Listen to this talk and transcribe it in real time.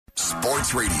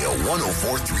Sports Radio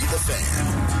 104.3 The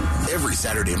Fan. Every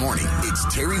Saturday morning, it's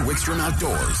Terry Wickstrom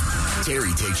Outdoors.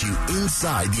 Terry takes you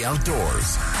inside the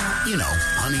outdoors. You know,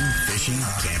 hunting, fishing,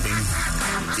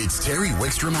 camping. It's Terry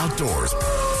Wickstrom Outdoors.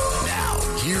 Now,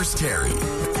 here's Terry.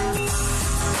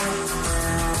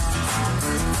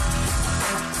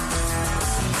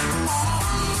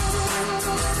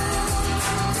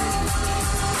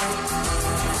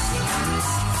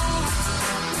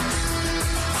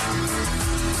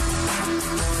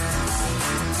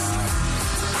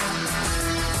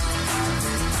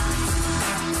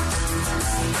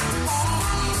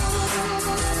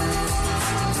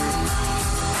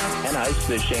 Ice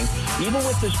fishing. Even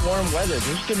with this warm weather,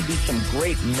 there's going to be some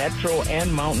great metro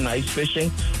and mountain ice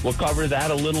fishing. We'll cover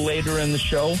that a little later in the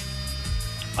show.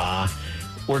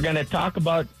 We're going to talk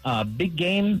about big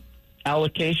game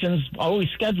allocations, always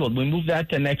scheduled. We move that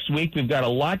to next week. We've got a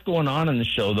lot going on in the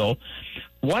show, though.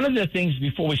 One of the things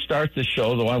before we start the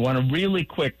show, though, I want to really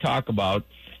quick talk about,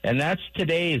 and that's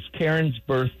today is Karen's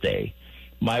birthday.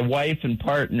 My wife and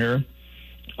partner.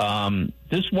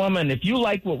 This woman, if you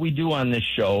like what we do on this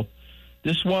show,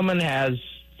 this woman has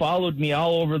followed me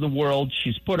all over the world.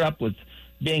 She's put up with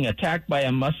being attacked by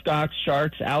a muskox,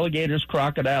 sharks, alligators,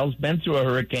 crocodiles, been through a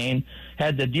hurricane,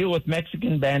 had to deal with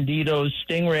Mexican banditos,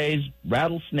 stingrays,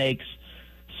 rattlesnakes,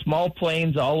 small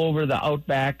planes all over the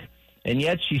outback, and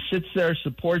yet she sits there,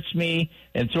 supports me,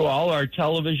 and through all our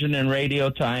television and radio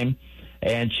time,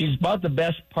 and she's about the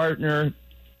best partner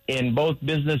in both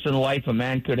business and life a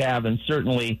man could have, and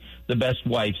certainly the best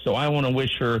wife. So I want to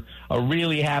wish her a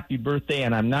really happy birthday,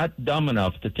 and I'm not dumb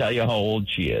enough to tell you how old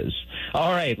she is.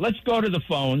 All right, let's go to the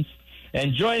phones.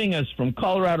 And joining us from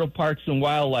Colorado Parks and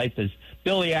Wildlife is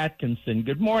Billy Atkinson.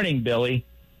 Good morning, Billy.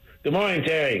 Good morning,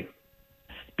 Terry.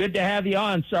 Good to have you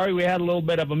on. Sorry we had a little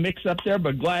bit of a mix-up there,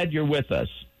 but glad you're with us.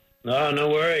 No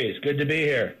worries. Good to be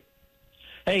here.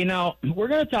 Hey, now, we're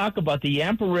going to talk about the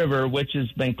Yampa River, which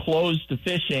has been closed to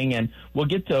fishing, and we'll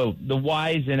get to the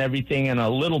whys and everything in a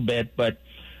little bit, but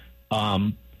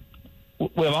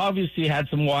we've obviously had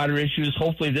some water issues.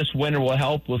 Hopefully this winter will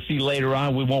help. We'll see later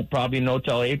on. We won't probably know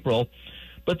till April.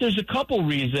 But there's a couple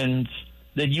reasons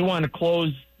that you want to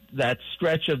close that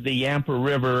stretch of the Yampa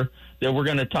River that we're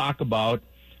going to talk about,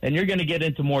 and you're going to get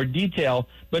into more detail.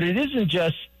 But it isn't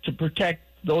just to protect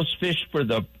those fish for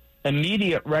the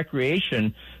immediate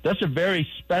recreation. That's a very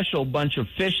special bunch of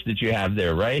fish that you have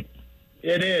there, right?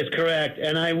 It is, correct.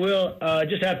 And I will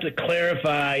just have to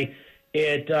clarify,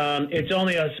 it's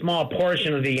only a small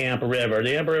portion of the Yampa River.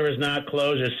 The Yampa River is not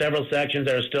closed. There's several sections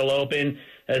that are still open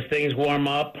as things warm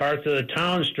up. Parts of the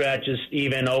town stretch is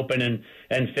even open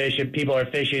and fishing. People are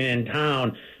fishing in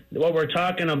town. What we're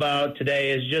talking about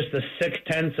today is just the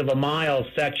 0.6 of a mile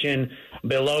section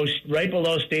right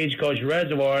below Stagecoach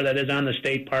Reservoir that is on the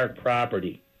state park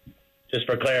property, just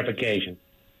for clarification.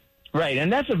 Right,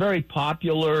 and that's a very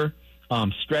popular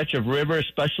stretch of river,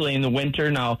 especially in the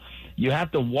winter. Now, you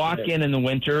have to walk in the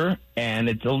winter, and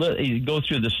you go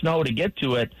through the snow to get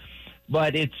to it,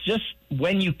 but it's just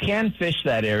when you can fish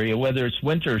that area, whether it's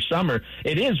winter or summer,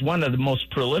 it is one of the most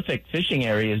prolific fishing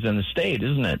areas in the state,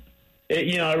 isn't it?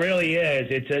 It really is.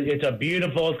 It's a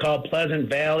beautiful. It's called Pleasant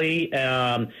Valley.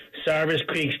 Sarvis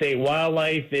Creek State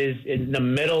Wildlife is in the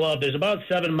middle of. There's about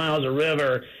 7 miles of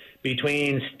river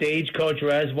between Stagecoach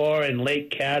Reservoir and Lake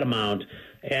Catamount,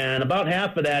 and about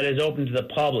half of that is open to the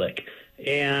public.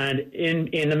 And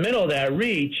in the middle of that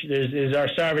reach is our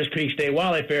Sarvis Creek State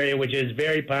Wildlife Area, which is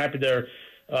very popular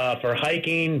for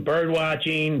hiking, bird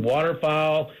watching,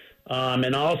 waterfowl,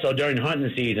 and also during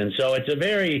hunting season. So it's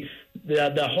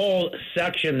the whole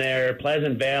section there,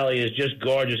 Pleasant Valley, is just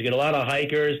gorgeous. You get a lot of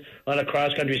hikers, a lot of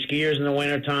cross-country skiers in the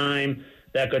wintertime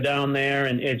that go down there,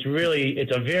 and it's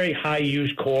a very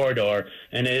high-use corridor,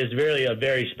 and it is really a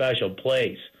very special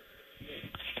place.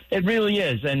 It really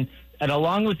is, and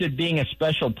along with it being a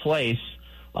special place,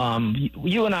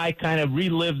 you and I kind of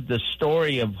relived the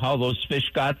story of how those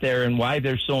fish got there and why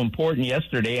they're so important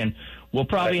yesterday, and we'll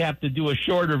probably have to do a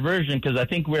shorter version because I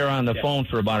think we were on the phone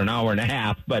for about an hour and a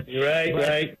half. But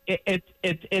right.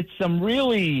 It's some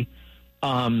really,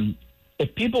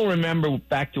 if people remember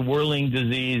back to whirling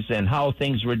disease and how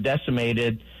things were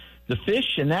decimated, the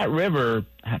fish in that river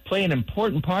play an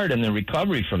important part in the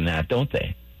recovery from that, don't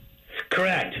they?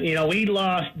 Correct. We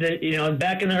lost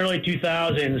back in the early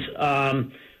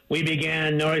 2000s. We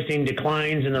began noticing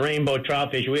declines in the rainbow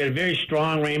trout fish. We had a very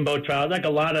strong rainbow trout, like a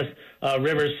lot of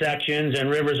river sections and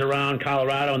rivers around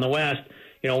Colorado in the west.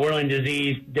 Whirling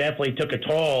disease definitely took a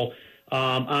toll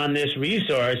on this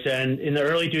resource. And in the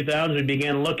early 2000s, we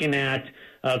began looking at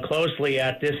closely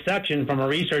at this section from a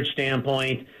research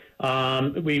standpoint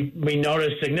we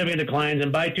noticed significant declines,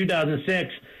 and by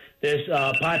 2006, this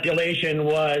population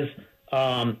was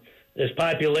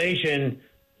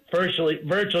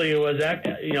virtually was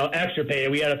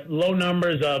extirpated. We had low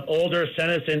numbers of older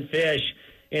senescent fish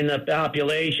in the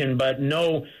population, but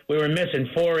we were missing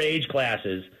 4 age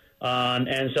classes,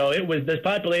 and so this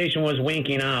population was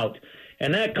winking out,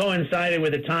 and that coincided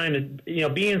with the time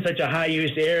that, being such a high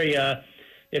use area,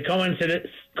 it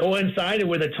coincided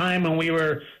with a time when we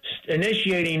were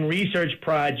initiating research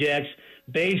projects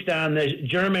based on the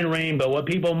German rainbow, what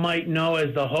people might know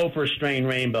as the Hofer strain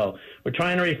rainbow. We're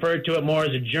trying to refer to it more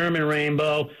as a German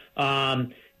rainbow,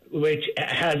 which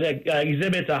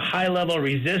exhibits a high level of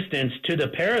resistance to the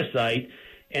parasite.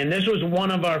 And this was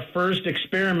one of our first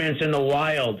experiments in the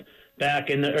wild back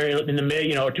in the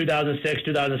mid, 2006,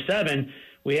 2007.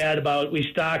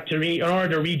 In order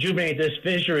to rejuvenate this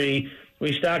fishery,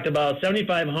 we stocked about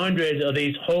 7,500 of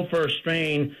these Hofer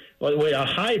strain with a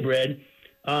hybrid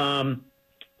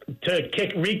to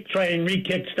try and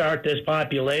kickstart this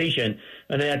population.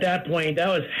 And at that point, that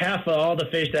was half of all the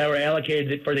fish that were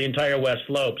allocated for the entire West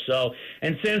Slope. So,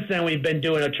 and since then, we've been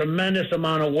doing a tremendous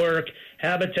amount of work,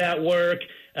 habitat work,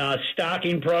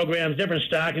 stocking programs, different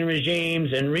stocking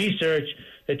regimes, and research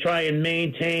to try and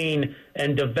maintain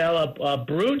and develop a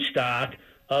brood stock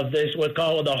of this, what's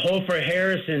called the Hofer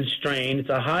Harrison strain. It's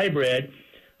a hybrid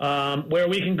where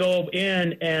we can go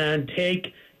in and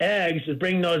take eggs,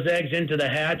 bring those eggs into the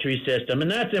hatchery system.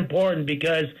 And that's important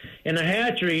because in the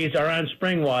hatcheries are on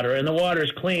spring water and the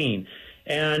water's clean.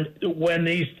 And when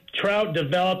these trout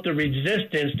developed the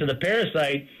resistance to the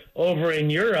parasite over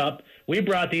in Europe, we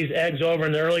brought these eggs over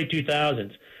in the early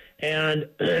 2000s. And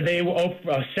they were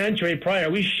a century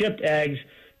prior. We shipped eggs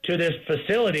to this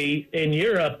facility in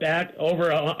Europe back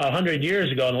over 100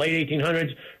 years ago, in the late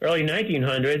 1800s, early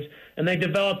 1900s, and they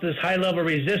developed this high-level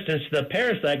resistance to the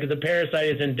parasite because the parasite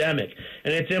is endemic.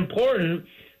 And it's important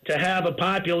to have a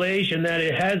population that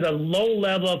it has a low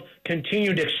level of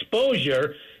continued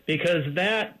exposure because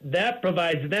that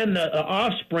provides then the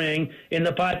offspring in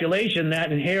the population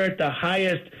that inherit the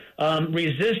highest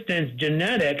resistance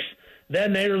genetics.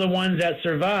 Then they're the ones that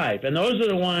survive. And those are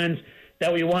the ones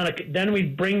that we want to, then we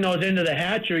bring those into the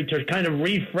hatchery to kind of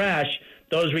refresh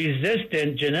those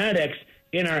resistant genetics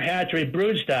in our hatchery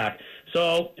brood stock.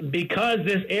 So because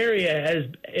this area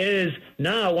is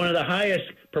now one of the highest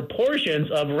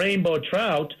proportions of rainbow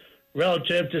trout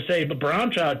relative to, say, brown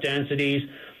trout densities,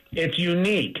 it's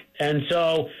unique. And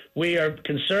so we are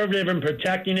conservative in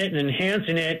protecting it and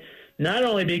enhancing it, not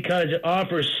only because it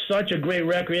offers such a great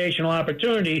recreational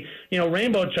opportunity.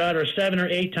 Rainbow trout are 7 or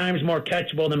 8 times more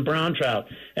catchable than brown trout.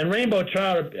 And rainbow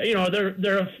trout are,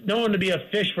 they're known to be a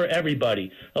fish for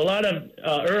everybody. A lot of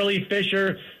early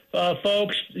fisher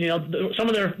folks, some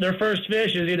of their first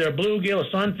fish is either a bluegill, a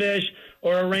sunfish,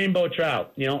 or a rainbow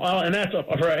trout, and that's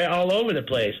all over the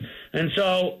place. And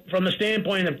so from the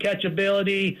standpoint of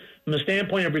catchability, from the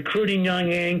standpoint of recruiting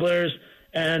young anglers,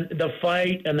 and the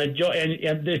fight and the joy,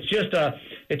 and it's just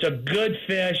it's a good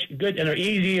fish, and they're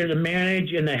easier to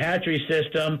manage in the hatchery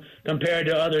system compared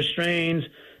to other strains.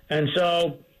 And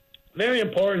so very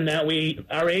important that we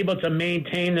are able to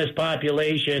maintain this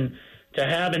population to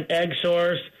have an egg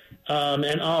source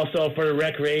and also for a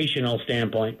recreational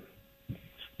standpoint.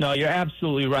 No, you're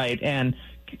absolutely right. And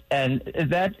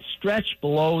that stretch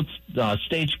below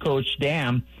Stagecoach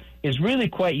Dam is really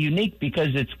quite unique because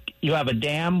you have a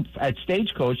dam at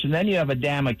Stagecoach, and then you have a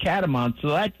dam at Catamount, so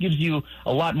that gives you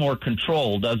a lot more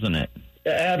control, doesn't it?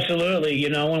 Absolutely.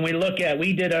 When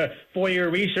we did a 4-year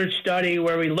research study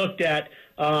where we looked at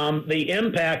the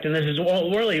impact, and this is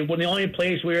really the only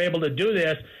place we were able to do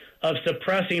this, of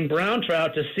suppressing brown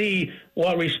trout to see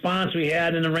what response we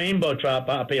had in the rainbow trout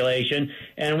population.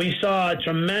 And we saw a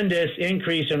tremendous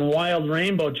increase in wild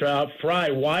rainbow trout,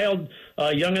 wild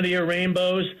young-of-the-year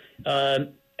rainbows.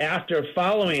 After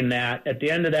following that, at the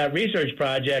end of that research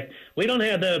project, we don't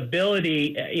have the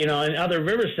ability, in other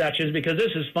river sections because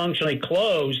this is functionally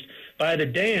closed by the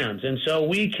dams. And so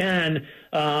we can,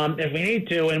 if we need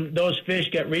to, and those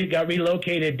fish got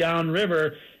relocated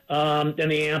downriver in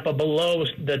the Yampa below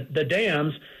the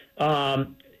dams,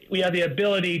 we have the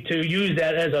ability to use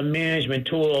that as a management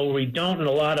tool. We don't in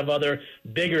a lot of other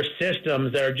bigger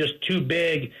systems that are just too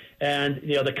big. And,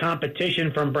 the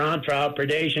competition from brown trout,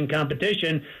 predation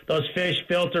competition, those fish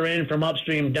filter in from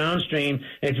upstream, downstream.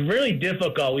 It's really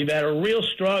difficult. We've had a real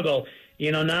struggle,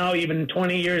 now even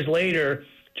 20 years later,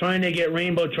 trying to get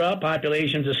rainbow trout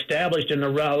populations established in a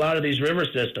lot of these river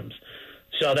systems.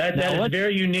 So that is a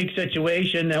very unique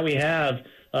situation that we have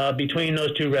between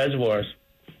those two reservoirs.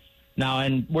 Now,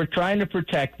 and we're trying to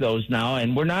protect those now,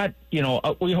 and we're not,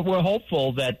 we're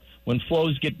hopeful that When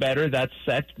flows get better, that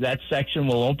section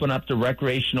will open up to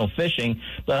recreational fishing.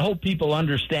 But I hope people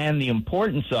understand the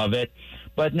importance of it.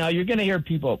 But now you're going to hear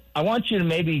people. I want you to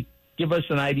maybe give us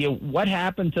an idea what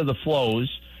happened to the flows,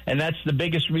 and that's the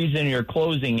biggest reason you're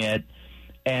closing it,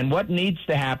 and what needs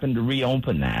to happen to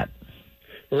reopen that.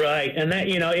 Right, and that,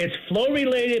 it's flow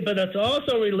related, but it's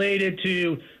also related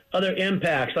to other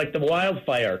impacts like the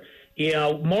wildfire.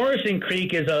 Morrison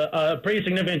Creek is a pretty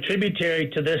significant tributary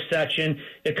to this section.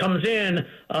 It comes in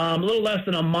a little less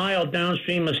than a mile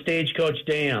downstream of Stagecoach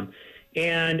Dam.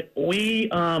 And we've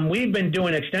been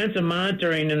doing extensive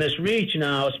monitoring in this reach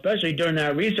now, especially during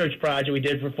that research project we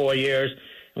did for 4 years.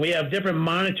 And we have different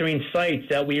monitoring sites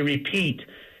that we repeat.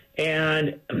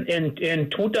 And in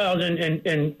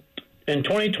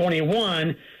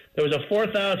 2021, there was a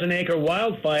 4,000-acre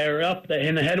wildfire up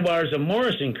in the headwaters of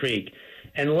Morrison Creek.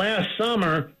 And last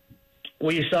summer,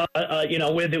 we saw,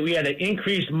 we had an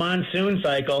increased monsoon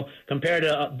cycle compared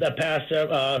to the past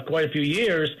quite a few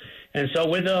years. And so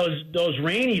with those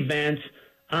rain events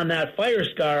on that fire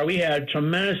scar, we had a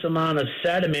tremendous amount of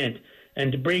sediment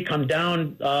and debris come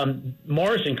down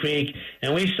Morrison Creek,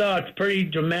 and we saw a pretty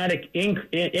dramatic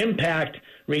impact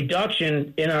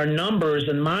reduction in our numbers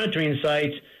and monitoring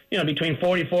sites, between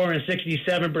 44 and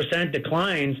 67%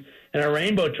 declines in our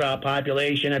rainbow trout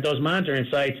population at those monitoring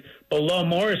sites below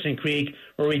Morrison Creek,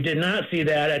 where we did not see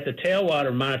that at the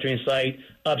tailwater monitoring site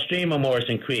upstream of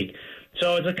Morrison Creek.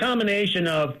 So it's a combination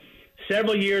of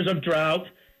several years of drought,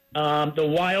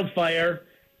 the wildfire,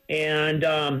 and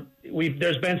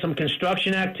there's been some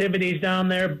construction activities down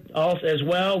there also as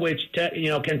well, which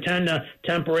can tend to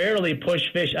temporarily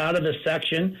push fish out of the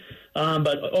section,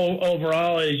 but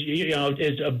overall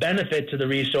is a benefit to the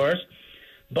resource.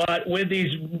 But with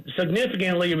these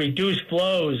significantly reduced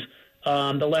flows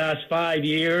the last 5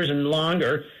 years and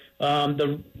longer,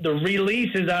 the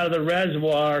releases out of the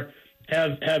reservoir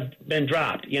have been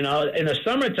dropped. In the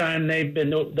summertime,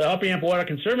 the Upper Yampa Water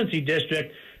Conservancy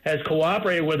District has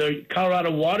cooperated with the Colorado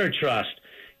Water Trust,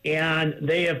 and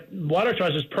Water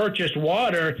Trust has purchased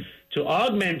water to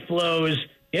augment flows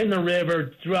in the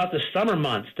river throughout the summer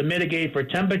months to mitigate for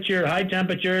high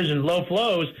temperatures and low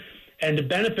flows, and to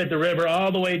benefit the river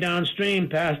all the way downstream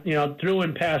through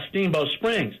and past Steamboat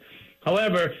Springs.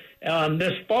 However,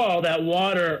 this fall,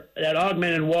 that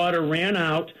augmented water ran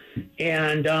out,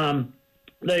 and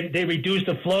they reduced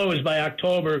the flows by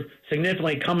October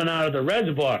significantly coming out of the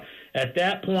reservoir. At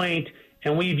that point,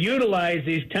 and we've utilized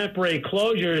these temporary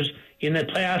closures in the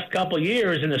past couple of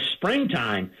years in the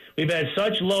springtime. We've had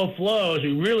such low flows,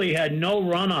 we really had no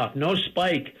runoff, no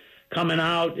spike coming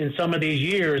out in some of these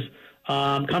years,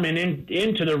 coming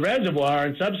into the reservoir,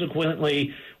 and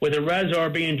subsequently with the reservoir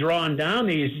being drawn down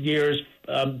these years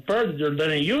further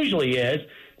than it usually is,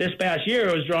 this past year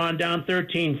it was drawn down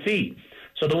 13 feet.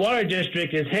 So the water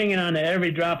district is hanging on to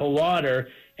every drop of water,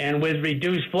 and with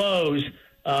reduced flows,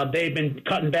 they've been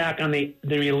cutting back on the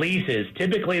releases.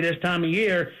 Typically this time of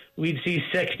year, we'd see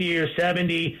 60 or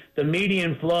 70. The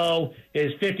median flow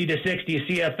is 50 to 60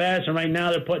 CFS, and right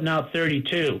now they're putting out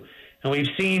 32. And we've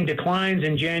seen declines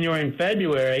in January and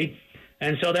February,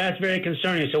 and so that's very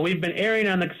concerning. So we've been erring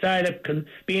on the side of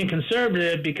being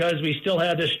conservative because we still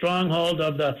have this stronghold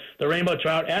of the rainbow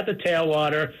trout at the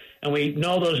tailwater, and we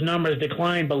know those numbers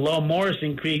decline below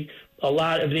Morrison Creek, a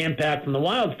lot of the impact from the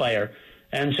wildfire.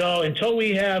 And so until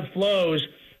we have flows,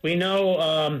 we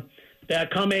know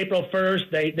that come April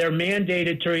 1st, they're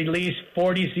mandated to release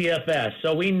 40 CFS.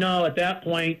 So we know at that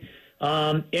point,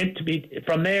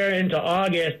 from there into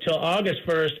August till August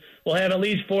 1st, we'll have at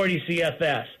least 40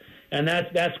 CFS. And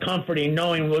that's comforting,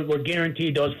 knowing we're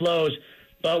guaranteed those flows.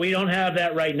 But we don't have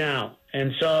that right now.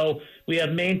 And so we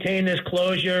have maintained this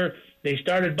closure. They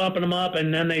started bumping them up,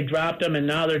 and then they dropped them, and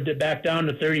now they're back down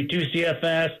to 32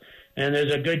 CFS. And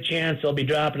there's a good chance they'll be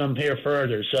dropping them here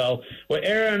further. So we're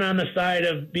erring on the side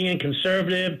of being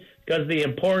conservative because of the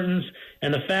importance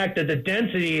and the fact that the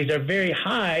densities are very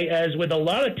high, as with a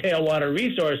lot of tailwater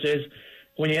resources.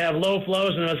 When you have low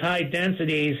flows and those high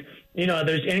densities,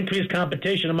 there's increased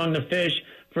competition among the fish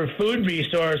for food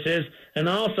resources, and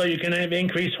also you can have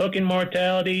increased hooking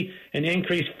mortality and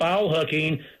increased foul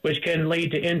hooking, which can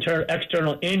lead to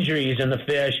external injuries in the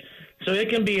fish. So it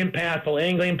can be impactful.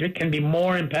 Angling can be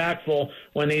more impactful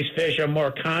when these fish are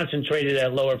more concentrated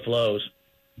at lower flows.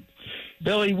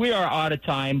 Billy, we are out of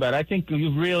time, but I think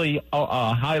you've really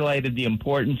highlighted the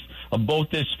importance of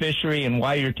both this fishery and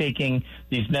why you're taking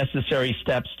these necessary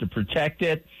steps to protect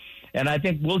it. And I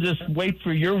think we'll just wait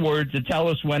for your word to tell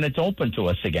us when it's open to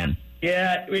us again.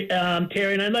 Yeah,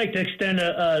 Terry, and I'd like to extend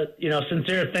a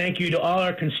sincere thank you to all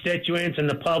our constituents and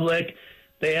the public.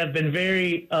 They have been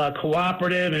very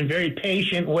cooperative and very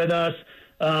patient with us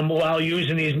while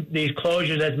using these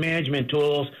closures as management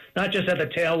tools, not just at the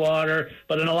tailwater,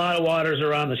 but in a lot of waters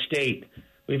around the state.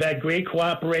 We've had great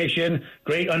cooperation,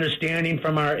 great understanding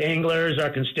from our anglers, our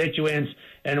constituents,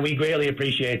 and we greatly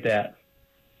appreciate that.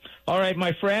 All right,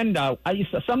 my friend.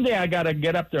 Someday I got to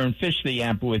get up there and fish the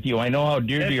Yampa with you. I know how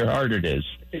dear to your heart it is.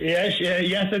 Yes,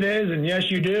 it is, and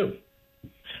yes, you do.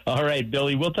 All right,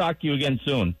 Billy. We'll talk to you again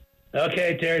soon.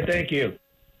 Okay, Terry. Thank you.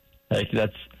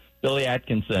 That's Billy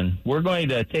Atkinson. We're going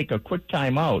to take a quick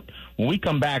time out. When we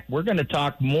come back, we're going to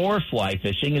talk more fly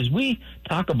fishing as we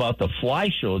talk about the fly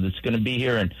show that's going to be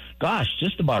here in,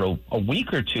 just about a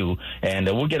week or two. And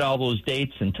we'll get all those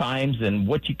dates and times and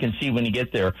what you can see when you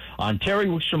get there on Terry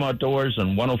Wickstrom Outdoors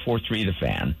on 104.3 The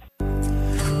Fan.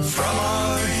 From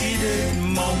our heated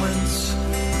moments,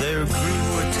 there grew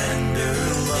a tender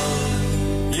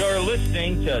love. You're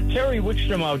listening to Terry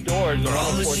Wickstrom Outdoors on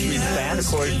 104.3 The Fan. Of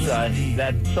course,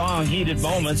 that song, Heated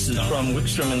Moments, is from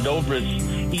Wickstrom and Dobra's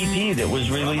EP that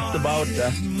was released about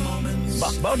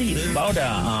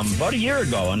a year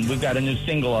ago, and we've got a new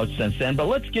single out since then. But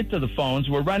let's get to the phones.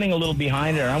 We're running a little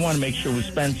behind, and I want to make sure we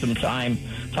spend some time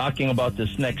talking about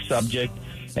this next subject.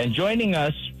 And joining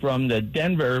us from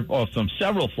from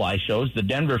several fly shows, the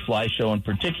Denver Fly Show in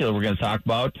particular we're going to talk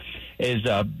about, is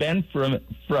Ben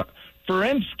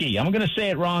Furimsky. I'm going to say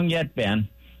it wrong yet, Ben.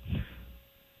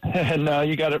 No,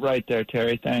 you got it right there,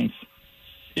 Terry. Thanks.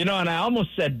 And I almost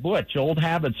said Butch. Old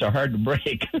habits are hard to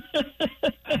break.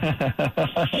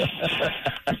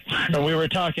 We were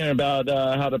talking about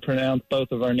how to pronounce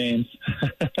both of our names.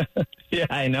 Yeah,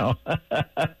 I know.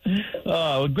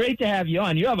 Oh, great to have you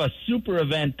on. You have a super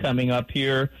event coming up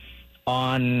here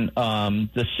on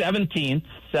the 17th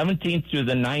through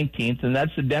the 19th, and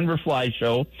that's the Denver Fly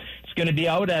Show. It's going to be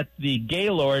out at the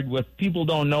Gaylord. With people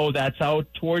don't know, that's out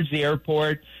towards the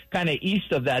airport, kind of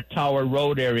east of that Tower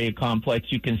Road area complex.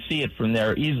 You can see it from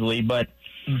there easily. But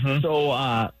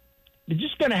so we're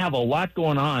just going to have a lot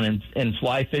going on in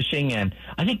fly fishing, and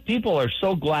I think people are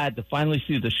so glad to finally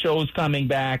see the shows coming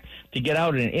back, to get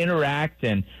out and interact.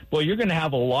 And boy, you're going to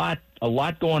have a lot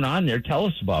going on there. Tell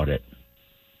us about it.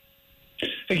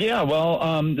 Yeah, well,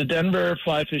 the Denver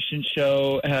Fly Fishing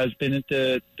Show has been at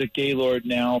the Gaylord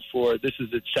now this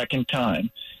is its second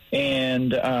time.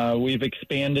 And we've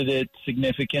expanded it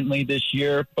significantly this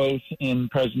year, both in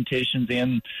presentations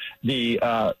and the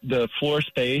floor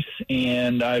space.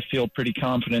 And I feel pretty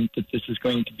confident that this is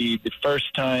going to be the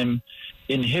first time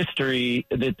in history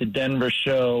that the Denver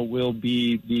show will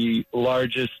be the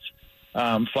largest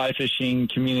fly fishing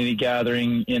community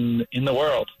gathering in the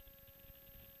world.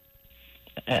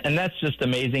 And that's just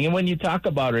amazing. And when you talk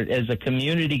about it as a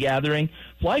community gathering,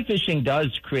 fly fishing does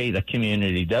create a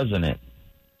community, doesn't it?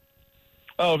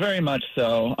 Oh, very much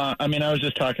so. I was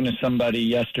just talking to somebody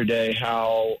yesterday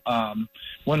how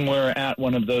when we're at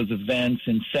one of those events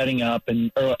and setting up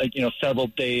and several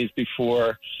days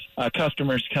before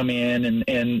customers come in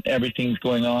and everything's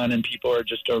going on and people are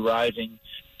just arriving,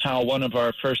 how one of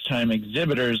our first-time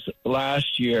exhibitors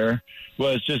last year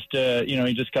was just,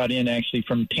 he just got in actually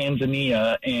from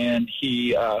Tanzania, and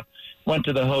he went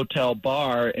to the hotel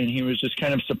bar, and he was just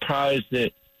kind of surprised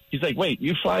that he's like, wait,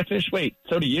 you fly fish? Wait,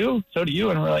 so do you? So do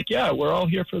you? And we're like, yeah, we're all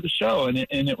here for the show. And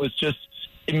it was just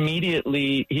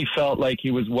immediately he felt like he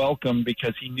was welcome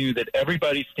because he knew that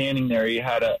everybody standing there, he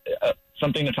had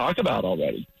something to talk about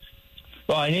already.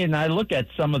 Well, I look at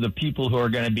some of the people who are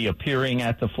going to be appearing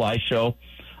at the fly show.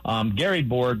 Gary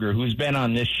Borger, who's been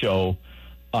on this show,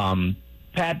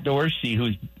 Pat Dorsey,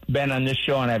 who's been on this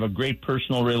show and I have a great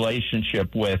personal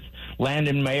relationship with,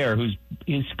 Landon Mayer,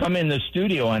 he's come in the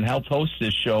studio and helped host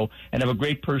this show and have a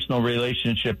great personal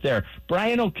relationship there.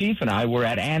 Brian O'Keefe and I were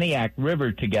at Antioch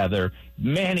River together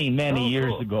many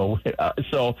years ago.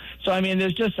 So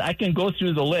there's just, I can go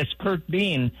through the list. Kirk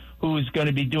Bean, who's going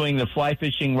to be doing the fly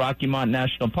fishing Rocky Mountain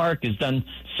National Park, has done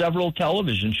several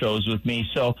television shows with me.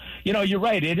 So, you're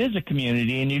right. It is a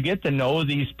community, and you get to know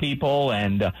these people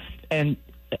and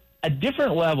a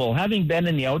different level. Having been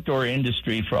in the outdoor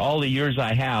industry for all the years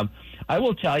I have, I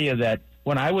will tell you that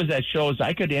when I was at shows,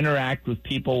 I could interact with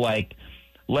people like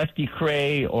Lefty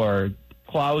Cray or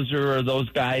Klauser or those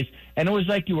guys, and it was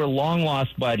like you were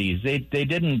long-lost buddies. They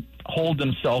didn't hold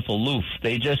themselves aloof.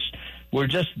 They just were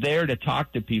just there to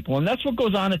talk to people, and that's what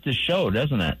goes on at this show,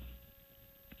 doesn't it?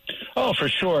 Oh, for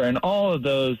sure. And all of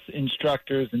those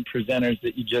instructors and presenters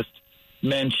that you just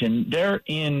mentioned, they're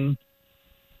in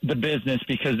the business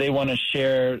because they want to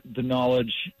share the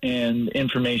knowledge and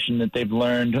information that they've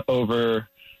learned over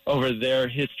their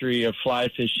history of fly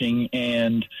fishing.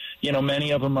 And, many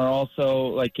of them are also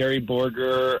like Gary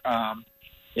Borger,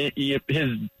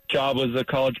 his job was a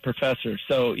college professor.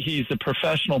 So he's a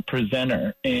professional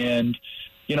presenter. And,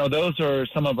 those are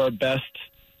some of our best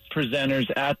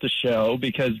presenters at the show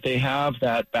because they have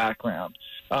that background.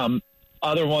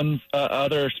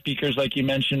 Other speakers, like you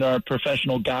mentioned, are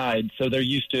professional guides. So they're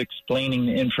used to explaining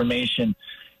the information.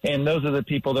 And those are the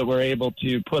people that we're able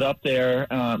to put up there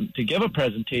to give a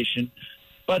presentation.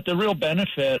 But the real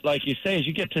benefit, like you say, is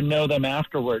you get to know them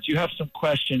afterwards. You have some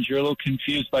questions. You're a little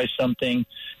confused by something.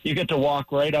 You get to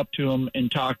walk right up to them and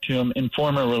talk to them and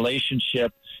form a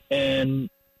relationship. And,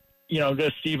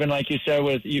 just even like you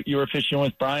said, you were fishing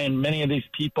with Brian, many of these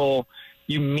people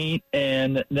you meet,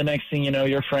 and the next thing you know,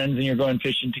 you're friends and you're going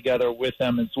fishing together with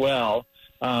them as well.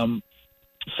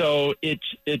 So it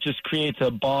just creates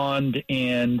a bond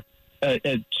and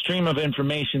a stream of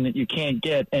information that you can't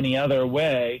get any other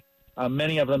way.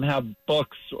 Many of them have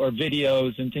books or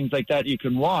videos and things like that you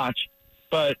can watch,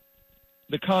 but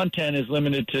the content is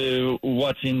limited to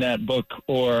what's in that book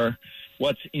or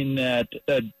what's in that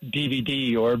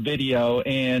DVD or video.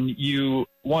 And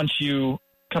once you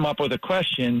come up with a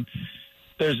question,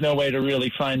 there's no way to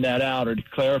really find that out or to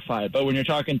clarify it. But when you're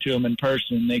talking to them in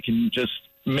person, they can just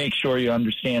make sure you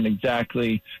understand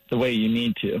exactly the way you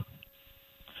need to.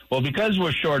 Well, because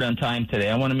we're short on time today,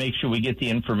 I want to make sure we get the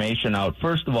information out.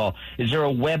 First of all, is there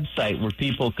a website where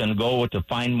people can go to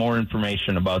find more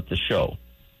information about the show?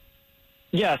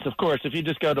 Yes, of course. If you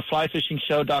just go to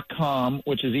flyfishingshow.com,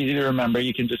 which is easy to remember,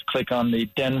 you can just click on the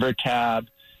Denver tab,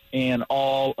 and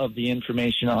all of the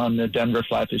information on the Denver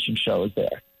Fly Fishing Show is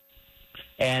there.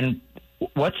 And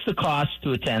what's the cost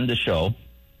to attend the show?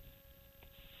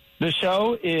 The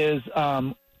show is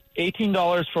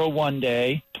 $18 for a 1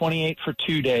 day, $28 for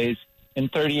 2 days, and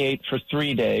 $38 for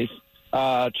 3 days.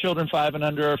 Children 5 and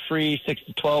under are free, 6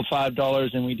 to 12,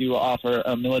 $5, and we do offer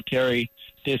a military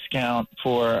discount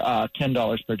for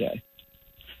 $10 per day.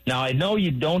 Now, I know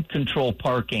you don't control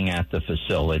parking at the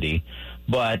facility,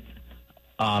 but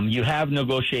you have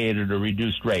negotiated a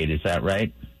reduced rate. Is that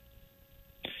right?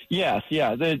 Yes,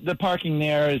 yeah. The parking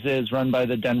there is run by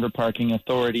the Denver Parking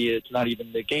Authority. It's not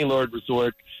even the Gaylord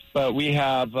Resort, but we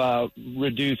have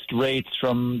reduced rates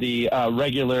from the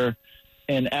regular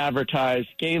and advertised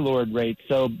Gaylord rates.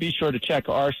 So be sure to check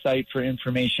our site for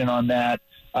information on that.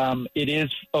 It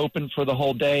is open for the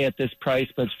whole day at this price,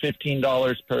 but it's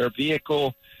 $15 per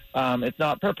vehicle. It's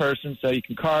not per person, so you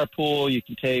can carpool, you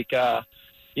can take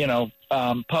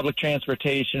public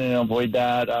transportation and avoid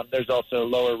that. There's also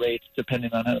lower rates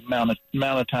depending on the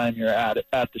amount of time you're at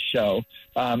the show.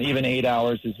 Even 8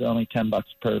 hours is only $10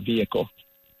 per vehicle.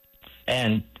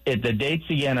 And the dates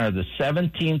again are the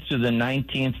 17th to the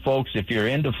 19th, folks. If you're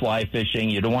into fly fishing,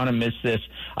 you don't want to miss this.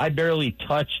 I barely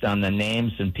touched on the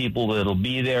names and people that'll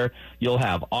be there. You'll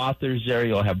have authors there.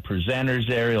 You'll have presenters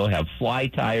there. You'll have fly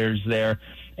tyers there.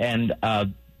 And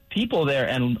people there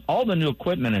and all the new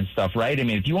equipment and stuff, right? I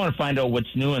mean, if you want to find out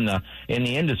what's new in the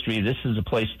industry, this is a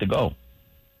place to go.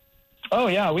 Oh,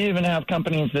 yeah. We even have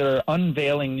companies that are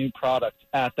unveiling new products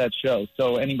at that show.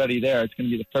 So anybody there, it's going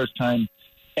to be the first time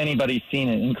anybody's seen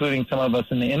it, including some of us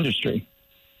in the industry.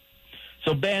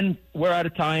 So, Ben, we're out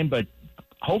of time, but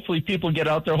hopefully people get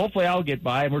out there. Hopefully I'll get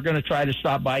by. We're going to try to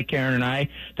stop by, Karen and I.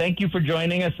 Thank you for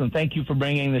joining us, and thank you for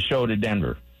bringing the show to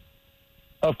Denver.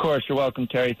 Of course. You're welcome,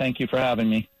 Terry. Thank you for having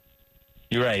me.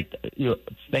 You're right.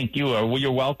 Thank you.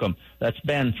 You're welcome. That's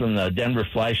Ben from the Denver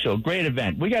Fly Show. Great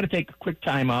event. We got to take a quick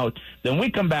time out. Then we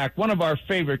come back. One of our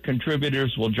favorite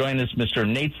contributors will join us, Mr.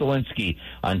 Nate Zielinski,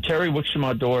 on Terry Wickstrom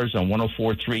Outdoors on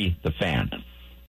 104.3 The Fan.